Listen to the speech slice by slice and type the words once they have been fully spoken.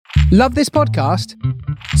Love this podcast?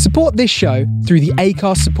 Support this show through the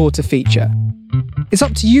Acast supporter feature. It's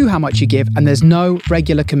up to you how much you give, and there's no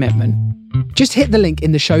regular commitment. Just hit the link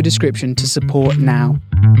in the show description to support now.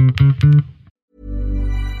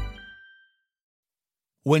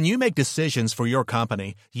 When you make decisions for your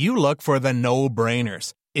company, you look for the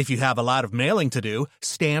no-brainers. If you have a lot of mailing to do,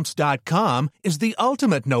 Stamps.com is the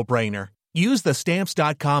ultimate no-brainer. Use the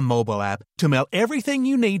Stamps.com mobile app to mail everything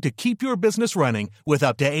you need to keep your business running with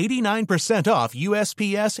up to 89% off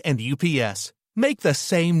USPS and UPS. Make the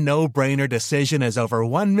same no-brainer decision as over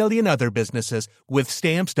 1 million other businesses with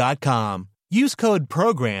Stamps.com. Use code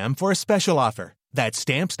PROGRAM for a special offer. That's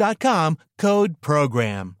Stamps.com, code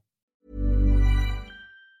PROGRAM.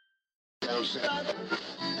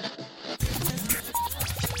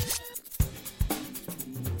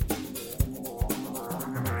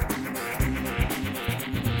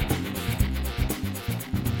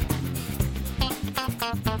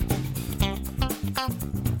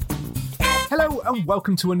 Hello and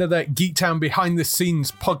welcome to another Geektown Behind the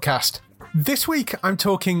Scenes podcast. This week I'm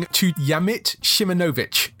talking to Yamit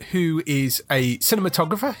Shimonovich, who is a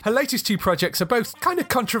cinematographer. Her latest two projects are both kind of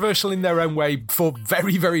controversial in their own way for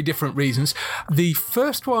very, very different reasons. The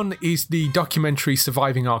first one is the documentary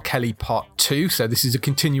Surviving R. Kelly Part 2, so this is a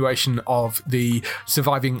continuation of the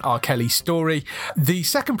Surviving R. Kelly story. The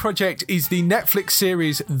second project is the Netflix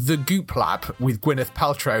series The Goop Lab with Gwyneth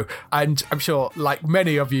Paltrow, and I'm sure, like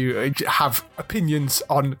many of you, have opinions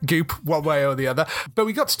on Goop one way or the other, but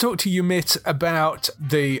we got to talk to Yamit about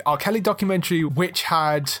the R. Kelly documentary, which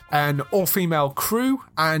had an all-female crew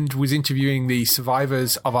and was interviewing the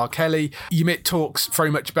survivors of R. Kelly. Yamit talks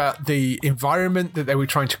very much about the environment that they were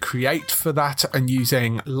trying to create for that and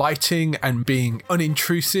using lighting and being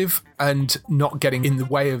unintrusive and not getting in the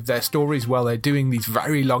way of their stories while they're doing these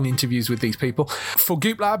very long interviews with these people. For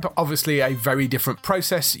Goop Lab, obviously a very different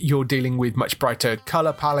process. You're dealing with much brighter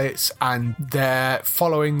color palettes and they're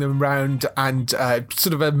following them around and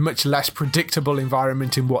sort of a much less predictable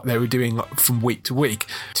environment in what they were doing from week to week.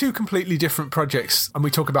 Two completely different projects, and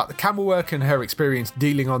we talk about the camera work and her experience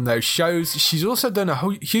dealing on those shows. She's also done a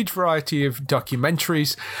huge variety of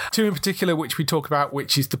documentaries, two in particular which we talk about,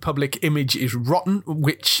 which is The Public Image is Rotten,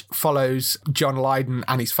 which follows John Lydon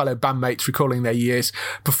and his fellow bandmates recalling their years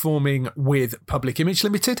performing with Public Image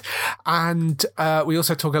Limited. And we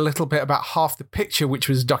also talk a little bit about Half the Picture, which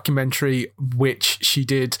was a documentary which she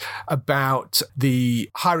did about the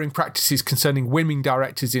hiring practices concerning women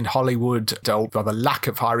directors in Hollywood, or rather lack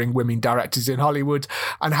of hiring women directors in Hollywood,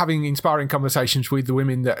 and having inspiring conversations with the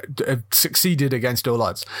women that have succeeded against all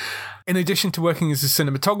odds. In addition to working as a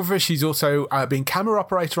cinematographer, she's also been camera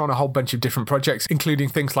operator on a whole bunch of different projects, including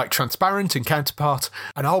things like Transparent and Counterpart,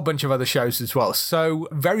 and a whole bunch of other shows as well. So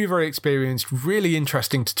very, very experienced, really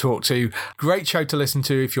interesting to talk to. Great show to listen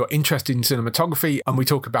to if you're interested in cinematography. And we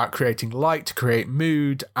talk about creating light, create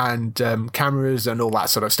mood, and cameras and all that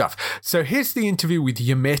sort of stuff. So here's the interview with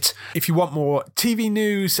Yamit. If you want more TV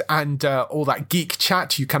news and all that geek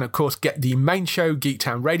chat, you can, of course, get the main show,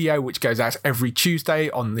 Geektown Radio, which goes out every Tuesday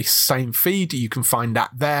on this same feed. You can find that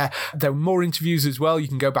there. There are more interviews as well. You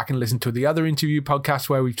can go back and listen to the other interview podcasts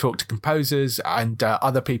where we've talked to composers and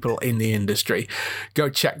other people in the industry. Go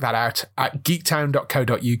check that out at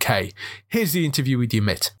geektown.co.uk. Here's the interview with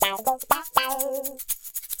Yamit.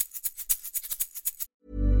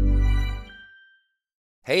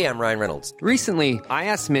 Hey, I'm Ryan Reynolds. Recently, I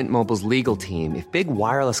asked Mint Mobile's legal team if big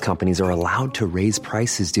wireless companies are allowed to raise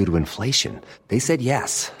prices due to inflation. They said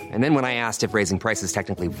yes. And then when I asked if raising prices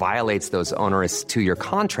technically violates those onerous two-year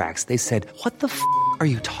contracts, they said, "What the f*** are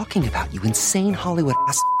you talking about, you insane Hollywood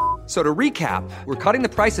ass?" So to recap, we're cutting the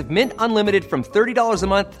price of Mint Unlimited from $30 a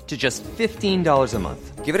month to just $15 a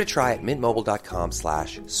month. Give it a try at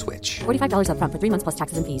mintmobile.com/switch. $45 up front for 3 months plus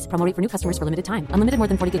taxes and fees. Promo rate for new customers for limited time. Unlimited more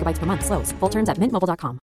than 40 gigabytes per month. Slows full terms at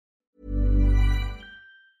mintmobile.com.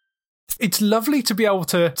 It's lovely to be able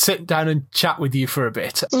to sit down and chat with you for a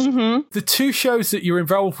bit. Mm-hmm. The two shows that you're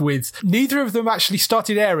involved with, neither of them actually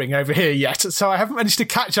started airing over here yet, so I haven't managed to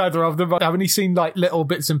catch either of them. I've only seen like little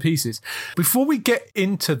bits and pieces. Before we get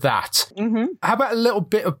into that, how about a little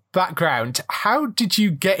bit of background? How did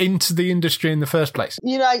you get into the industry in the first place?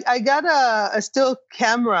 You know, I got a still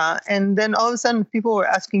camera, and then all of a sudden people were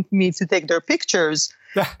asking me to take their pictures.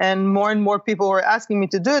 And more people were asking me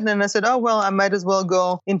to do it. And I said, oh, well, I might as well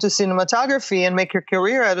go into cinematography and make a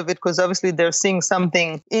career out of it, because obviously they're seeing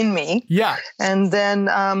something in me. Yeah. And then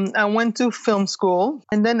I went to film school.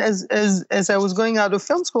 And then as I was going out of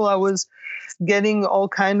film school, I was getting all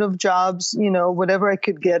kind of jobs, whatever I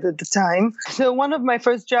could get at the time. So one of my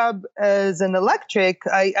first job as an electric,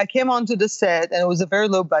 I came onto the set, and it was a very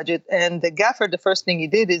low budget. And the gaffer, the first thing he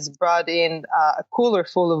did is brought in a cooler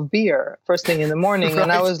full of beer first thing in the morning. Right.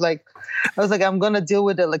 And I was like, I'm going to deal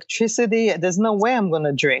with electricity. There's no way I'm going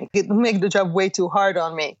to drink. It would make the job way too hard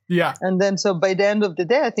on me. Yeah. And then, so by the end of the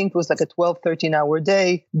day, I think it was like a 12, 13 hour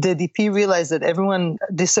day, the DP realized that everyone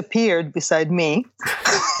disappeared beside me.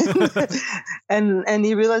 And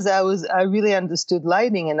he realized I really understood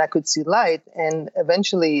lighting and I could see light. And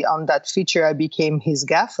eventually on that feature, I became his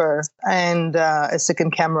gaffer and a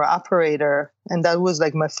second camera operator. And that was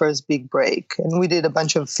like my first big break. And we did a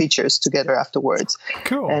bunch of features together afterwards.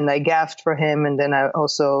 Cool. And I gaffed for him. And then I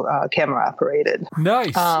also camera operated.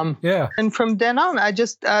 Nice. Yeah. And from then on, I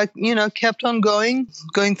just, kept on going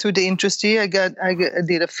through the industry. I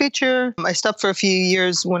did a feature. I stopped for a few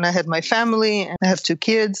years when I had my family. And I have 2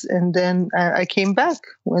 kids. And then I came back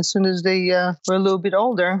as soon as they were a little bit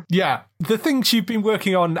older. Yeah. The things you've been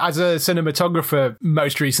working on as a cinematographer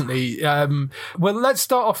most recently, well, let's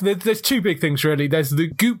start off. There's 2 big things, really. There's the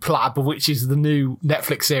Goop Lab, which is the new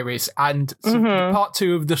Netflix series, and part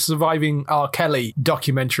 2 of the Surviving R. Kelly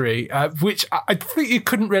documentary, which I think you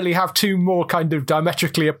couldn't really have 2 more kind of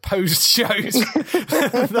diametrically opposed shows.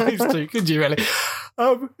 Those 2, could you really?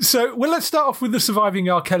 So let's start off with the Surviving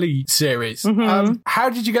R. Kelly series.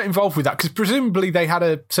 How did you get involved with that? Because presumably they had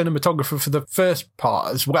a cinematographer for the first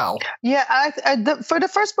part as well. Yeah, for the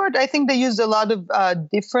first part, I think they used a lot of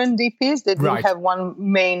different DPs. They didn't have one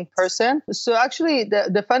main person. So actually,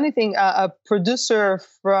 the funny thing, a producer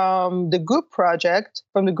from the Goop project,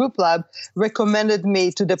 from the Goop Lab, recommended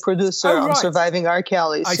me to the producer on Surviving R.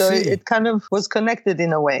 Kelly. So it kind of was connected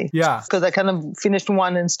in a way. Yeah. Because I kind of finished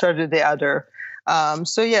one and started the other.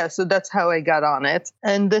 So that's how I got on it.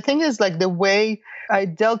 And the thing is, like, the way I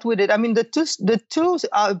dealt with it, I mean, the two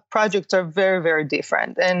projects are very, very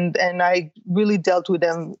different. And I really dealt with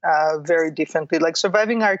them very differently. Like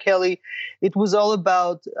Surviving R. Kelly, it was all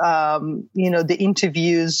about, the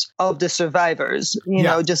interviews of the survivors,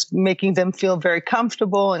 just making them feel very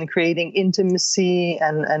comfortable and creating intimacy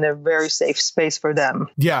and a very safe space for them.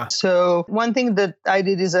 Yeah. So one thing that I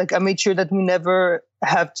did is, like, I made sure that we never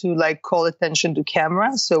have to, like, call attention to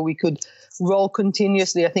camera, so we could roll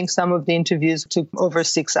continuously. I think some of the interviews took over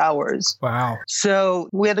 6 hours. Wow. So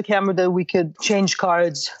we had a camera that we could change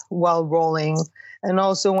cards while rolling. And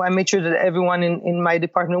also I made sure that everyone in my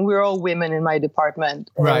department, we were all women in my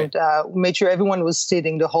department, and made sure everyone was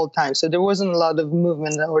sitting the whole time. So there wasn't a lot of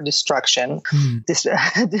movement or distraction.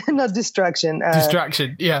 Not distraction.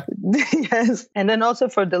 Distraction, yeah. Yes. And then also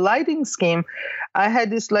for the lighting scheme, I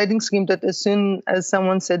had this lighting scheme that as soon as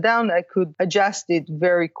someone sat down, I could adjust it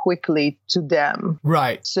very quickly to them.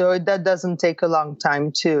 Right. So that doesn't take a long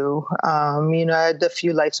time too. I had a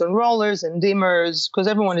few lights on rollers and dimmers because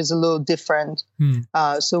everyone is a little different.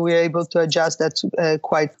 So we were able to adjust that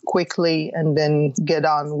quite quickly and then get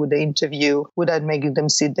on with the interview without making them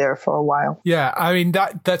sit there for a while. Yeah, I mean,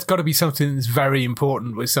 that's got to be something that's very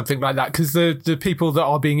important with something like that, because the people that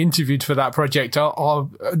are being interviewed for that project are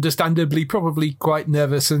understandably probably quite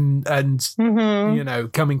nervous and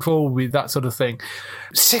coming forward with that sort of thing.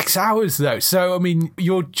 6 hours though. So, I mean,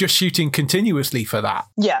 you're just shooting continuously for that.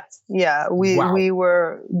 Yeah. We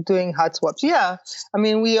were doing hot swaps. Yeah. I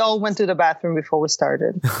mean, we all went to the bathroom before we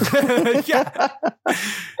started. Yeah.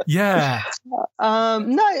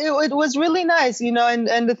 It was really nice,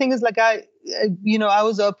 and the thing is, like, I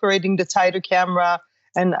was operating the tighter camera,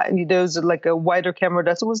 and there was like a wider camera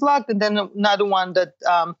that was locked, and then another one that,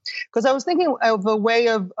 because I was thinking of a way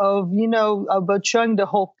of about showing the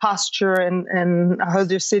whole posture and how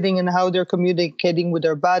they're sitting and how they're communicating with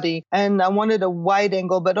their body. And I wanted a wide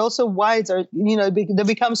angle, but also wides are, they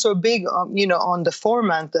become so big, on the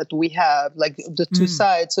format that we have, like the 2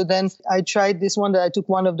 sides. So then I tried this one that I took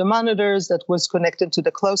one of the monitors that was connected to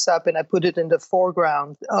the close-up, and I put it in the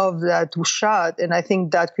foreground of that shot. And I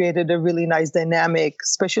think that created a really nice dynamic,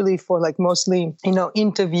 especially for, like, mostly,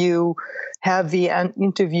 interview heavy and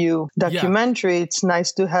interview documentary. Yeah. It's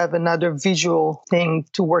nice to have another visual thing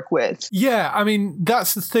to work with. Yeah, I mean,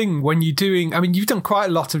 that's the thing when you're doing, I mean, you've done quite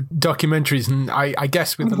a lot of documentaries, and I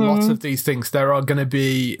guess with a lot of these things, there are going to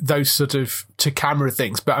be those sort of to camera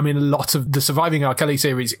things. But I mean, a lot of the Surviving R. Kelly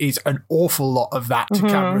series is an awful lot of that to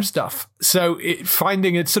camera stuff. So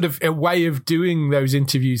finding a sort of a way of doing those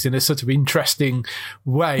interviews in a sort of interesting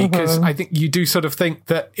way, because I think you do sort of think, think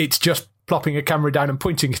that it's just plopping a camera down and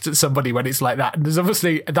pointing it at somebody when it's like that. And there's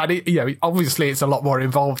obviously obviously it's a lot more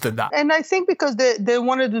involved than that. And I think because they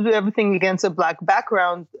wanted to do everything against a black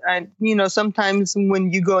background, and sometimes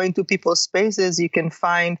when you go into people's spaces, you can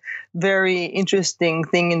find very interesting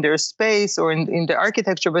thing in their space or in the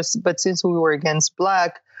architecture. But since we were against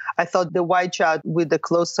black, I thought the wide shot with the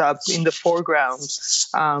close-up in the foreground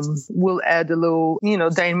will add a little,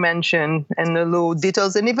 dimension and a little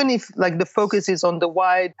details. And even if like the focus is on the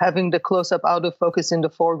wide, having the close-up out of focus in the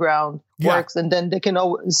foreground works. And then they can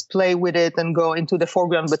always play with it and go into the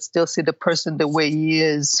foreground, but still see the person the way he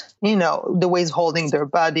is, the way he's holding their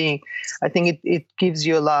body. I think it gives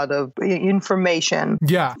you a lot of information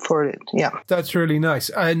for it. Yeah. That's really nice.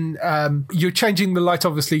 And you're changing the light,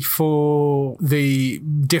 obviously, for the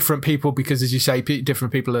different people, because as you say,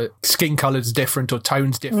 different people are skin colors different or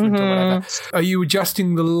tones different or whatever. Are you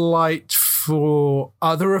adjusting the light for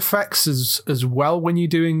other effects as well when you're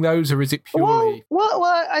doing those, or is it purely? Well,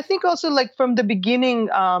 I think also like from the beginning,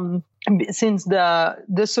 since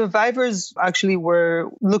the survivors actually were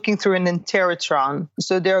looking through an Interatron,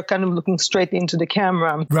 so they're kind of looking straight into the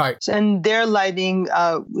camera, right? And their lighting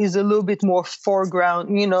is a little bit more foreground,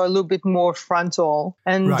 a little bit more frontal.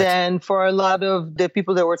 And then for a lot of the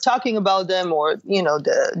people that were talking about them, or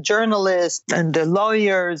the journalists and the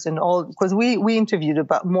lawyers and all, because we interviewed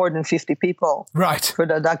about more than 50 people, right, for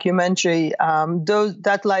the documentary.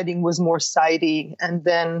 That lighting was more sidey, and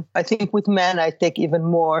then I think with men I take even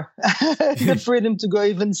more. The freedom to go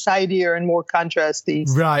even sidier and more contrasty.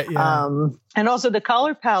 Right. Yeah. And also the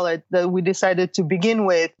color palette that we decided to begin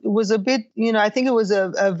with was a bit, I think it was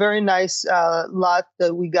a very nice lot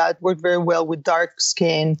that we got, worked very well with dark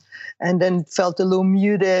skin, and then felt a little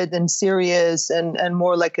muted and serious and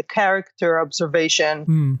more like a character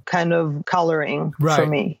observation kind of coloring for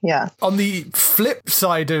me. Yeah. On the flip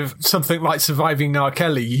side of something like Surviving R.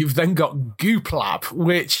 Kelly, you've then got Goop Lab,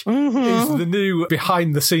 which is the new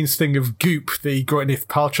behind the scenes thing of Goop, the Gwyneth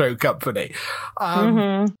Paltrow company.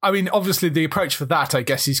 I mean, obviously the approach for that, I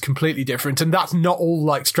guess, is completely different, and that's not all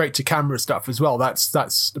like straight to camera stuff as well.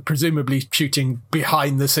 That's presumably shooting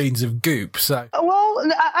behind the scenes of Goop. So,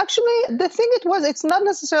 well, actually, the thing it's not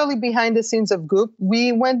necessarily behind the scenes of Goop.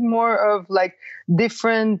 We went more of like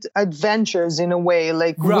different adventures in a way.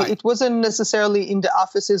 Like it wasn't necessarily in the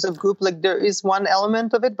offices of Goop. Like there is one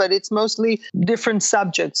element of it, but it's mostly different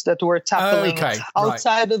subjects that we're tackling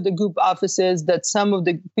outside of the Goop offices, that some of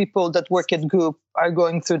the people that work at Goop are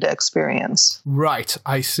going through the experience. Right.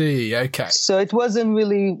 I see. Okay. So it wasn't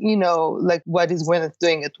really, like what is Gwyneth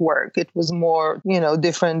doing at work. It was more,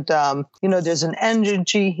 different, there's an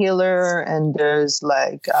energy healer, and there's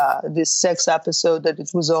like this sex episode that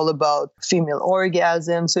it was all about female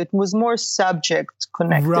orgasm. So it was more subject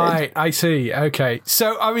connected. Right. I see. Okay.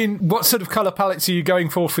 So, I mean, what sort of color palettes are you going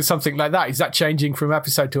for something like that? Is that changing from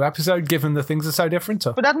episode to episode, given the things are so different?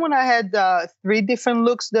 Or? For that one, I had 3 different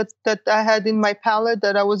looks that I had in my palette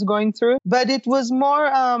that I was going through, but it was more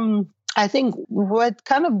I think what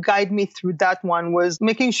kind of guided me through that one was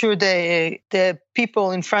making sure the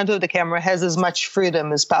people in front of the camera has as much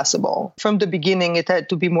freedom as possible. From the beginning, it had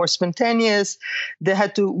to be more spontaneous. They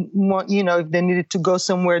had to, more, if they needed to go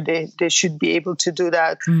somewhere, they should be able to do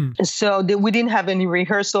that. So we didn't have any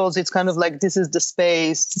rehearsals. It's kind of like, this is the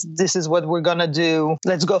space. This is what we're going to do.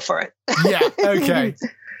 Let's go for it. Yeah. Okay.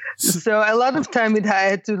 So a lot of time I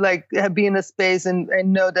had to like be in a space and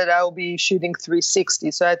know that I'll be shooting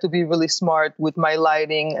 360. So I had to be really smart with my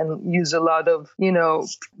lighting and use a lot of,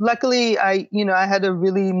 luckily I had a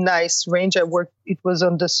really nice range. It was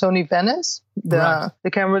on the Sony Venice, the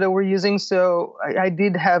camera that we're using. So I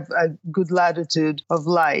did have a good latitude of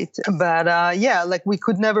light, but we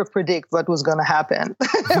could never predict what was going to happen.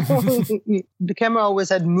 The camera always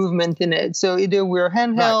had movement in it. So either we're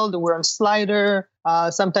handheld or we're on slider.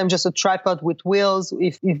 Sometimes just a tripod with wheels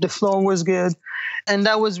if the flow was good. And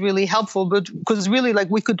that was really helpful, but because really like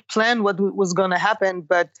we could plan what was going to happen,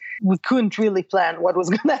 but we couldn't really plan what was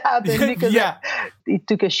going to happen because it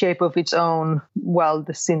took a shape of its own while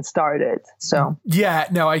the scene started. So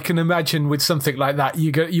I can imagine with something like that,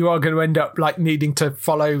 you are going to end up like needing to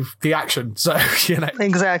follow the action. So,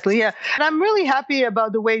 Exactly. Yeah. And I'm really happy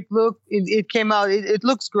about the way it looked. It came out. It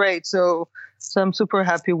looks great. So So I'm super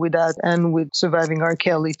happy with that, and with Surviving R.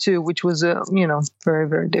 Kelly too, which was, very,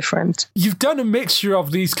 very different. You've done a mixture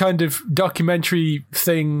of these kind of documentary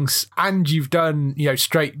things, and you've done,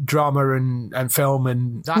 straight drama and film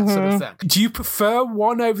and that sort of thing. Do you prefer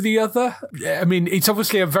one over the other? I mean, it's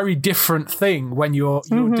obviously a very different thing when you're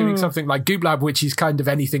doing something like Goop Lab, which is kind of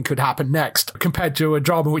anything could happen next, compared to a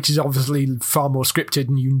drama, which is obviously far more scripted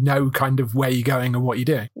and kind of where you're going and what you're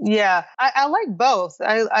doing. Yeah, I like both.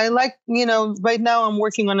 I like, right now I'm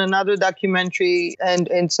working on another documentary, and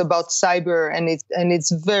it's about cyber, and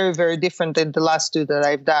it's very, very different than the last two that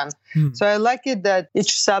I've done. So I like it that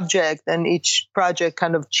each subject and each project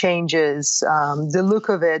kind of changes the look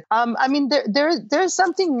of it. I mean, there's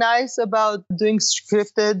something nice about doing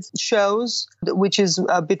scripted shows, which is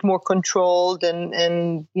a bit more controlled,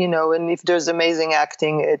 and if there's amazing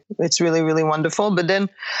acting, it's really, really wonderful. But then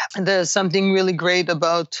there's something really great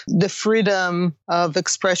about the freedom of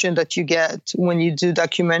expression that you get when you do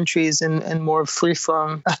documentaries and more free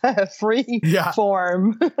form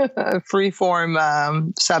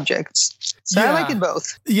subjects. So I like it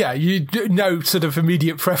both. Yeah, you no sort of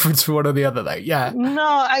immediate preference for one or the other, though. Yeah. No,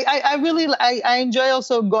 I really enjoy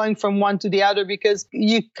also going from one to the other, because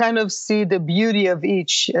you kind of see the beauty of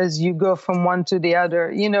each as you go from one to the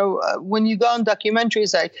other. When you go on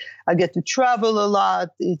documentaries, I get to travel a lot.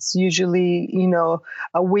 It's usually,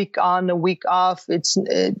 a week on, a week off. It's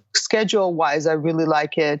schedule wise, I really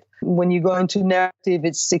like it. When you go into narrative,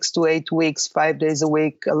 it's 6 to 8 weeks, 5 days a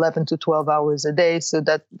week, 11 to 12 hours a day. So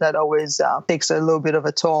that always takes a little bit of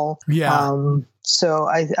a toll. Yeah. So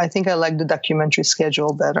I think I like the documentary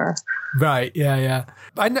schedule better. Right, yeah.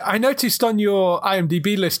 I noticed on your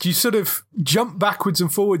IMDb list, you sort of jump backwards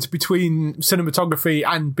and forwards between cinematography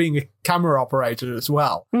and being a camera operator as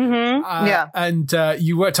well. Yeah. And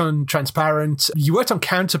you worked on Transparent. You worked on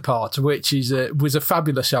Counterpart, which was a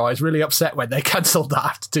fabulous show. I was really upset when they cancelled that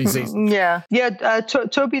after 2 seasons. Yeah.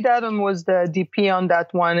 Toby Dadon was the DP on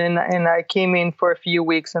that one, and I came in for a few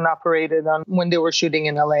weeks and operated on when they were shooting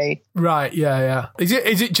in LA. Right, yeah. Is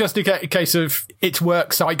it just a case of it's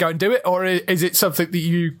work, so I go and do it, or is it something that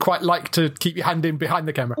you quite like to keep your hand in behind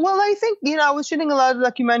the camera? Well, I think, I was shooting a lot of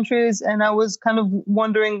documentaries, and I was kind of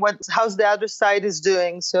wondering how's the other side is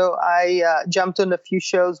doing. So I jumped on a few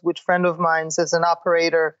shows with friend of mine as an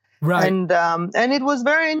operator. Right. And it was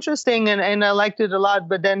very interesting, and I liked it a lot.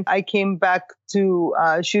 But then I came back to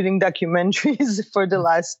shooting documentaries for the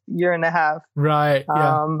last year and a half. Right.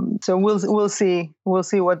 Yeah. So we'll see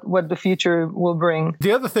what the future will bring.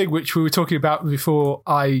 The other thing which we were talking about before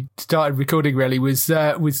I started recording really was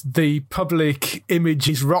the Public Image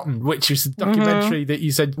is Rotten, which is a documentary that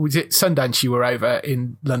you said, was it Sundance you were over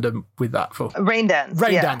in London with that for? Raindance.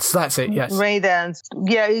 Raindance, that's it, yes. Raindance.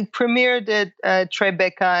 Yeah, it premiered at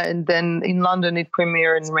Tribeca, and then in London it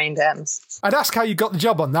premiered in Raindance. I'd ask how you got the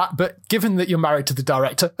job on that, but given that you're married to the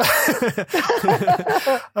director.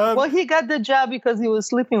 Well, he got the job because he was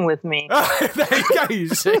sleeping with me. There you go, you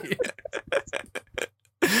see.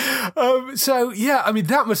 So yeah, I mean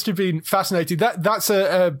that must have been fascinating. That's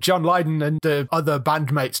John Lydon and the other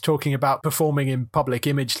bandmates talking about performing in Public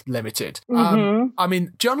Image Limited. I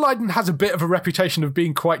mean, John Lydon has a bit of a reputation of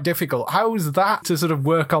being quite difficult. How was that to sort of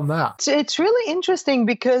work on that? It's really interesting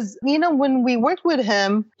because when we worked with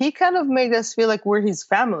him, he kind of made us feel like we're his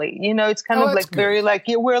family. It's kind of like good. Very like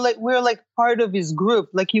we're like part of his group.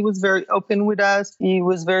 Like he was very open with us. He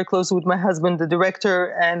was very close with my husband, the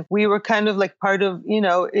director, and we were kind of like part of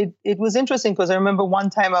It was interesting because I remember one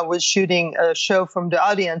time I was shooting a show from the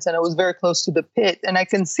audience and I was very close to the pit, and I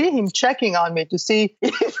can see him checking on me to see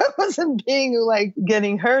if I wasn't being like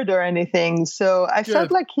getting hurt or anything. So I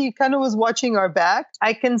felt like he kind of was watching our back.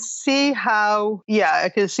 I can see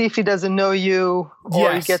I can see if he doesn't know you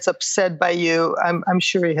or he gets upset by you. I'm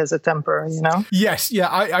sure he has a temper, Yes, yeah.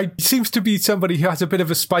 I seems to be somebody who has a bit of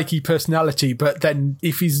a spiky personality, but then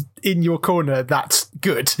if he's in your corner, that's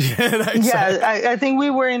good. I think we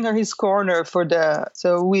were in his corner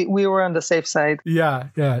so we were on the safe side.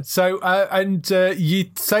 Yeah. So you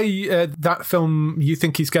say that film, you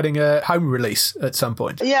think he's getting a home release at some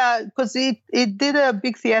point? Yeah, because it did a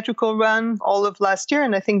big theatrical run all of last year,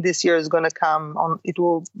 and I think this year is going to come on. It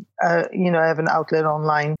will, have an outlet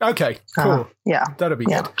online. Okay, cool. Yeah, that'll be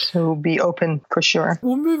good. So it'll be open for sure.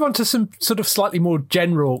 We'll move on to some sort of slightly more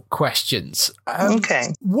general questions.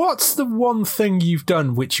 Okay. What's the one thing you you've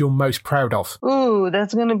done which you're most proud of? Ooh,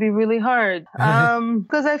 that's going to be really hard.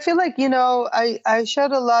 Because I feel like, I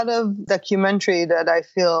shot a lot of documentary that I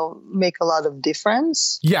feel make a lot of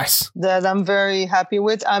difference. Yes. That I'm very happy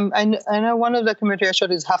with. I know one of the documentary I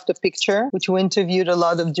shot is Half the Picture, which we interviewed a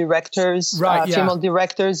lot of directors, female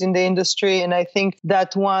directors in the industry. And I think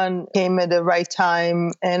that one came at the right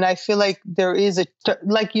time. And I feel like there is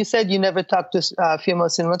like you said, you never talked to female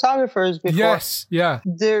cinematographers before. Yes, yeah.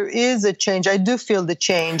 There is a change. I do feel the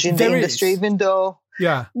change in the industry, even though...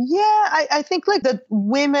 Yeah. I think like that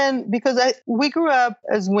women, because we grew up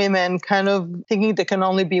as women kind of thinking there can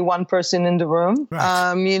only be one person in the room.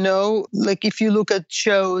 Right. Like if you look at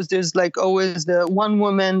shows, there's like always the one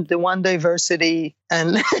woman, the one diversity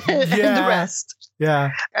and, and the rest.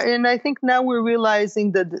 Yeah. And I think now we're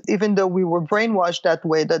realizing that even though we were brainwashed that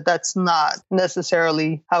way, that's not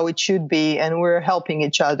necessarily how it should be. And we're helping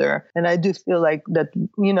each other. And I do feel like that,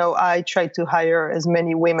 I try to hire as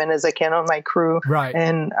many women as I can on my crew. Right.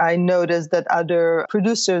 And I noticed that other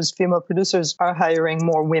producers, female producers, are hiring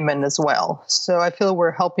more women as well. So I feel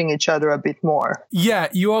we're helping each other a bit more. Yeah,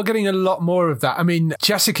 you are getting a lot more of that. I mean,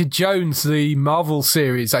 Jessica Jones, the Marvel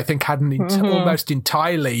series, I think had an almost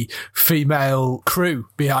entirely female crew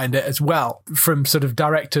behind it as well, from sort of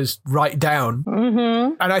directors right down.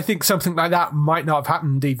 And I think something like that might not have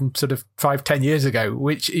happened even sort of 5-10 years ago,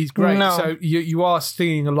 which is great. No. So you are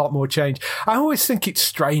seeing a lot more change. I always think it's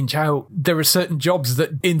strange how there are certain jobs that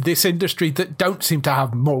in this industry that don't seem to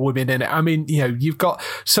have more women in it. I mean, you've got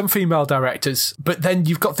some female directors, but then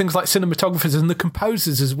you've got things like cinematographers and the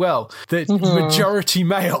composers as well. The majority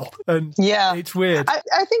male. And it's weird.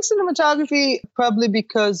 I think cinematography, probably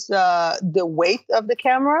because the weight of the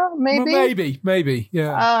camera, maybe. Well, maybe,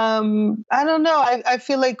 yeah. I don't know. I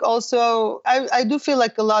feel like also, I do feel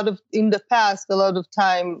like in the past, a lot of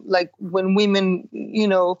time, like when women,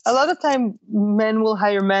 a lot of time men will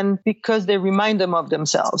hire men because they remind them of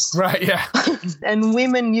themselves. Right, yeah. And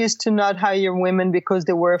women used to not hire women because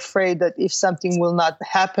they were afraid that if something will not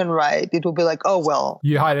happen right, it will be like, oh, well.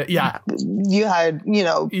 You hired it, yeah. You hired,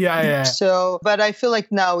 Yeah. So, but I feel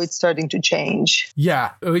like now it's starting to change.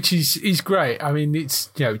 Yeah, which is great. I mean, it's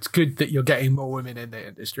good that you're getting more women in the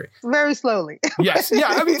industry. Very slowly. Yes, yeah.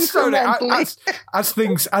 I mean, slowly. As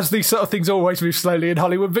these sort of things always move slowly in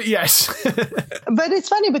Hollywood, but yes. But it's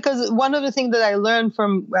funny because one of the things that I learned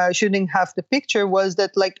from shooting Half the Picture was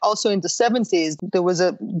that, like, also in the 70s, there was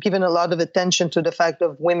given a lot of attention to the fact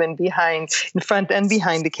of women in front and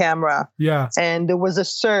behind the camera. Yeah. And there was a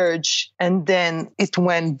surge, and then it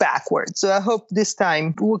went backwards. So I hope this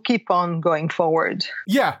time we'll keep on going forward.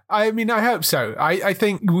 Yeah, I mean, I hope so. I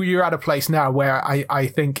think we're at a place now where I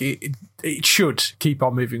think it should keep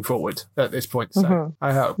on moving forward at this point. So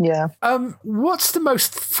I hope. Yeah. What's the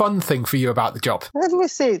most fun thing for you about the job? Let me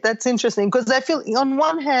see. That's interesting because I feel on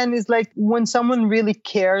one hand is like when someone really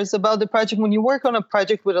cares about the project, when you work on a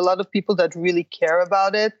project with a lot of people that really care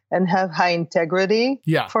about it and have high integrity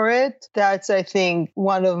for it, that's, I think,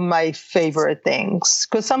 one of my favorite things.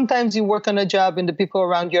 Because sometimes you work on a job and the people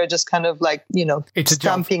around you are just kind of like, it's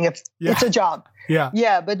stumping. It's a job. Yeah.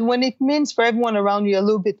 Yeah. But when it means for everyone around you a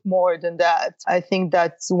little bit more than that, I think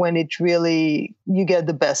that's when you get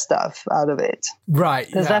the best stuff out of it. Right.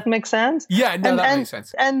 Does that make sense? Yeah. No, that makes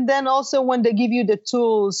sense. And then also when they give you the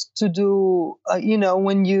tools to do,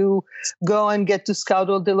 when you go and get to scout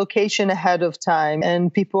all the location ahead of time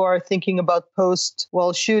and people are thinking about post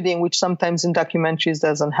while shooting, which sometimes in documentaries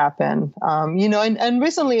doesn't happen. And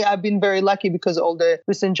recently I've been very lucky because all the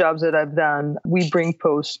recent jobs that I've done, we bring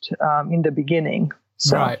post in the beginning.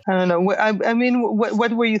 So right. I don't know. I mean,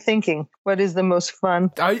 what were you thinking? What is the most fun?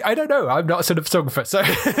 I don't know. I'm not a cinematographer, so.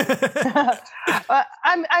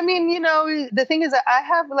 I mean, the thing is that I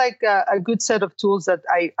have like a good set of tools that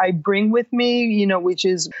I bring with me, which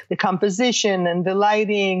is the composition and the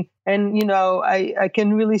lighting. And, I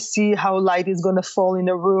can really see how light is going to fall in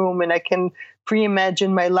a room, and I can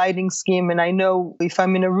pre-imagine my lighting scheme. And I know if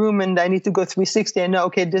I'm in a room and I need to go 360, I know,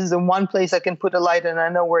 okay, this is the one place I can put a light and I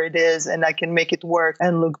know where it is and I can make it work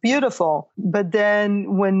and look beautiful. But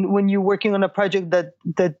then when you're working on a project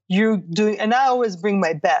that you're doing, and I always bring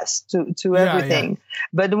my best to everything. Yeah.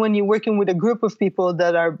 But when you're working with a group of people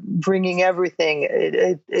that are bringing everything,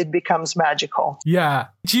 it becomes magical. Yeah.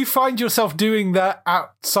 Do you find yourself doing that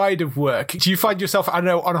outside of work? Do you find yourself, I don't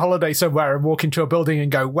know, on holiday somewhere and walk into a building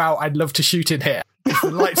and go, wow, I'd love to shoot in here.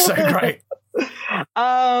 The light's so great.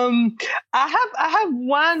 I have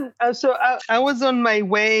one. So I was on my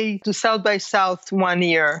way to South by South one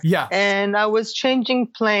year. Yeah. And I was changing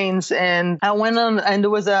planes and I went on and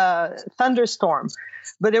there was a thunderstorm.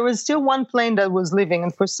 But there was still one plane that was leaving.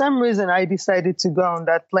 And for some reason, I decided to go on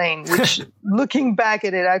that plane, which looking back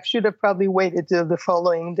at it, I should have probably waited till the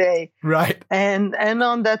following day. Right. And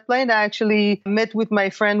on that plane, I actually met with my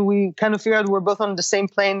friend. We kind of figured we're both on the same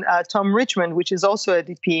plane, Tom Richmond, which is also a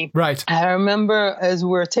DP. Right. I remember as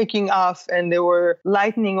we were taking off and there were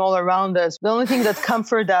lightning all around us, the only thing that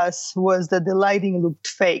comforted us was that the lighting looked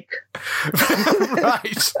fake.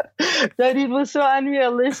 Right. That it was so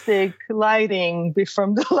unrealistic lighting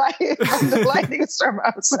from the lighting from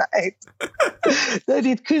outside that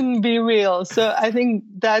it couldn't be real. So I think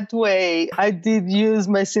that way I did use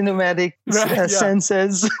my cinematic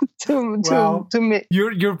senses to me.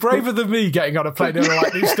 You're braver than me getting on a plane in a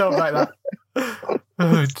lightning storm like that.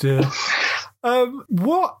 Oh dear.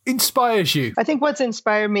 What inspires you? I think what's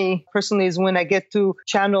inspired me personally is when I get to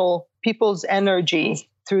channel people's energy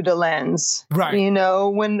through the lens. Right. You know,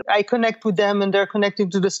 when I connect with them and they're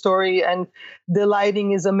connected to the story and the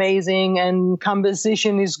lighting is amazing and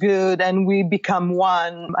composition is good and we become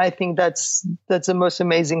one, I think that's the most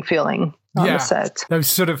amazing feeling on the set. Those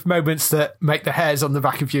sort of moments that make the hairs on the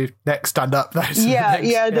back of your neck stand up. I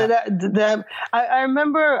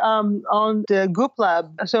remember on the Goop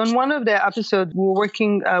Lab, so in one of the episodes, we were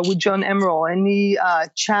working with John Emerald and he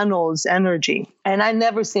channels energy. And I'd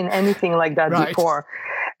never seen anything like that before.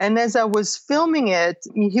 And as I was filming it,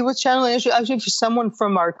 he was channeling actually for someone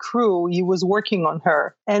from our crew. He was working on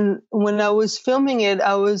her. And when I was filming it,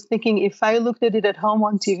 I was thinking if I looked at it at home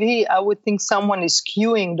on TV, I would think someone is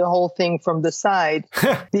cueing the whole thing from the side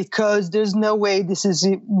because there's no way this is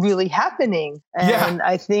really happening. And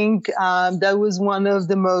I think that was one of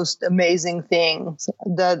the most amazing things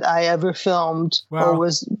that I ever filmed. Or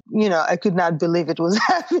was, I could not believe it was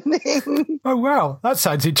happening. Oh, wow. That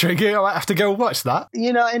sounds intriguing. I might have to go and watch that.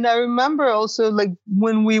 And I remember also like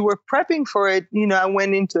when we were prepping for it, I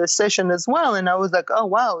went into a session as well. And I was like, oh,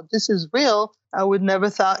 wow, this is real. I would never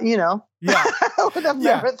thought, I would have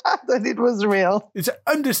never thought that it was real. It's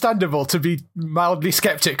understandable to be mildly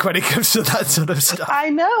skeptic when it comes to that sort of stuff. I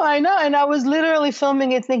know. And I was literally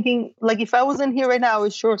filming it thinking, like, if I wasn't here right now, I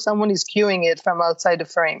was sure someone is cueing it from outside the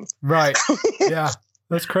frame. Right. Yeah.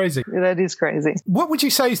 That's crazy. That is crazy. What would you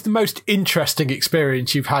say is the most interesting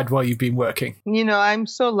experience you've had while you've been working? I'm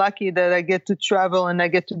so lucky that I get to travel and I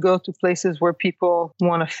get to go to places where people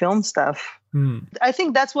want to film stuff. I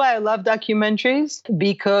think that's why I love documentaries,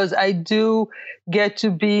 because I do get to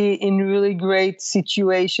be in really great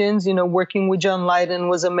situations. Working with John Lydon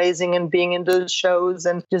was amazing, and being in those shows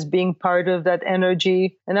and just being part of that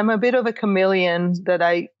energy. And I'm a bit of a chameleon that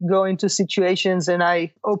I go into situations and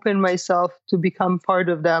I open myself to become part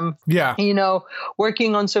of them. Yeah.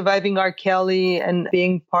 Working on Surviving R. Kelly and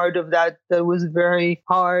being part of that was very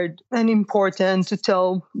hard and important to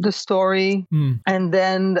tell the story. And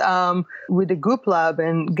then with the Goop Lab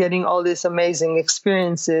and getting all these amazing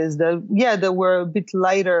experiences that were a bit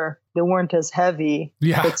lighter. They weren't as heavy,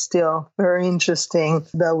 but still very interesting.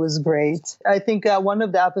 That was great. I think one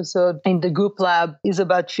of the episodes in the Goop Lab is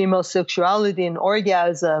about female sexuality and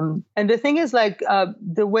orgasm. And the thing is, like,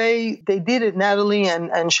 the way they did it, Natalie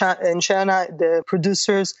and Shanna, the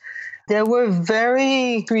producers, they were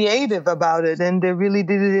very creative about it, and they really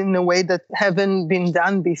did it in a way that haven't been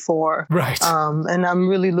done before. Right. And I'm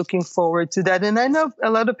really looking forward to that. And I know a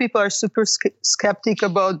lot of people are super skeptic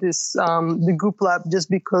about this, the Goop Lab, just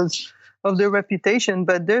because of their reputation,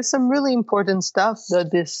 but there's some really important stuff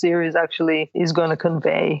that this series actually is going to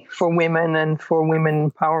convey for women and for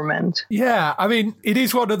women empowerment. Yeah, I mean, it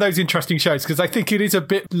is one of those interesting shows because I think it is a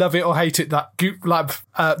bit love it or hate it, that Goop Lab,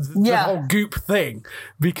 the whole Goop thing.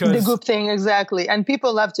 Because the Goop thing, exactly. And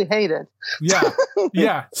people love to hate it.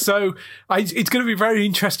 Yeah. So it's going to be very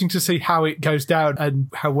interesting to see how it goes down and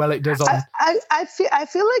how well it does on. I feel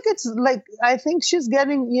like it's like, I think she's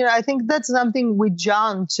getting, I think that's something with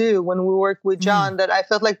John too, when we work with John, that I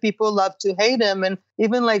felt like people love to hate him. And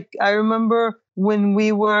even like, I remember when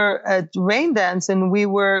we were at Rain Dance and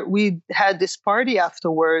we had this party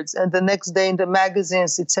afterwards, and the next day in the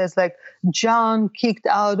magazines, it says like, John kicked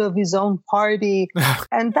out of his own party.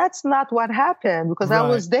 And that's not what happened, because I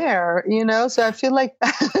was there, so I feel like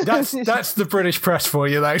that's the British press for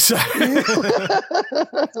you though. So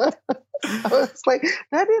I was like,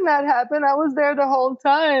 that did not happen. I was there the whole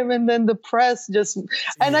time. And then the press just,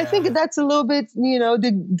 and I think that's a little bit,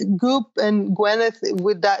 the Goop and Gwyneth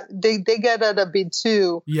with that, they get at a bit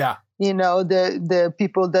too. Yeah. The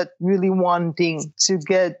people that really wanting to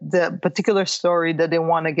get the particular story that they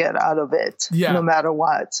want to get out of it, no matter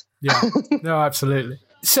what. Yeah, no, absolutely.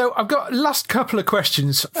 So I've got last couple of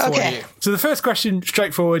questions for you. So the first question,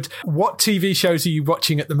 straightforward. What TV shows are you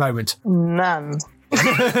watching at the moment? None.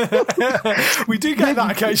 We do get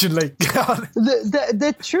that occasionally.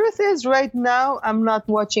 The truth is, right now, I'm not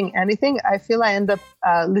watching anything. I feel I end up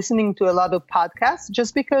listening to a lot of podcasts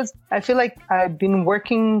just because I feel like I've been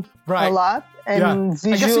working a lot and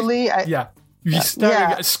visually. You're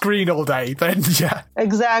staring at a screen all day, then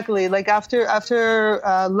exactly. Like after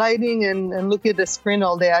lighting and looking at the screen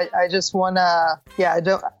all day, I just wanna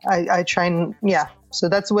I try and So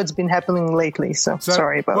that's what's been happening lately. So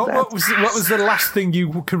sorry about that. What was the last thing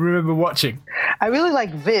you can remember watching? I really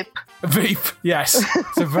like VIP. VIP, yes.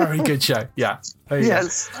 It's a very good show. Yeah.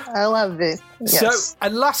 Yes, I love VIP. Yes. So,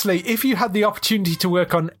 and lastly, if you had the opportunity to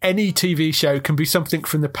work on any TV show, can be something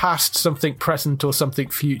from the past, something present, or something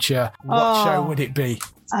future, what show would it be?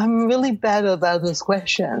 I'm really bad about those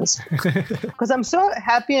questions because I'm so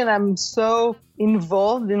happy and I'm so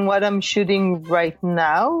involved in what I'm shooting right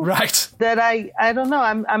now. Right. That I don't know.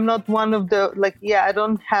 I'm not one of the I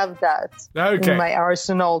don't have that in my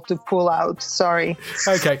arsenal to pull out. Sorry.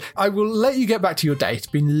 Okay. I will let you get back to your day. It's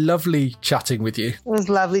been lovely chatting with you. It was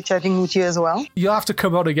lovely chatting with you as well. You'll have to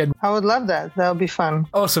come on again. I would love that. That would be fun.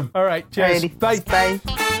 Awesome. All right. Cheers. Alrighty. Bye. Bye.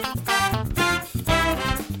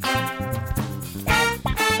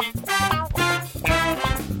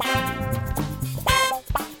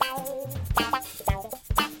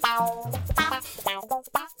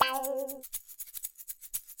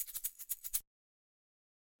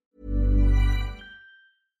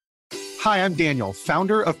 Hi, I'm Daniel,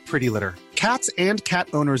 founder of Pretty Litter. Cats and cat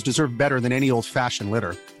owners deserve better than any old-fashioned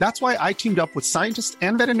litter. That's why I teamed up with scientists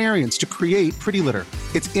and veterinarians to create Pretty Litter.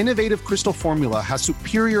 Its innovative crystal formula has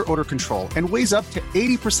superior odor control and weighs up to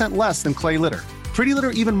 80% less than clay litter. Pretty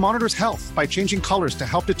Litter even monitors health by changing colors to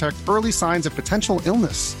help detect early signs of potential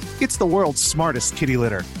illness. It's the world's smartest kitty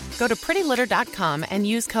litter. Go to prettylitter.com and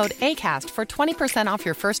use code ACAST for 20% off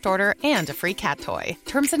your first order and a free cat toy.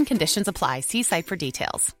 Terms and conditions apply. See site for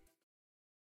details.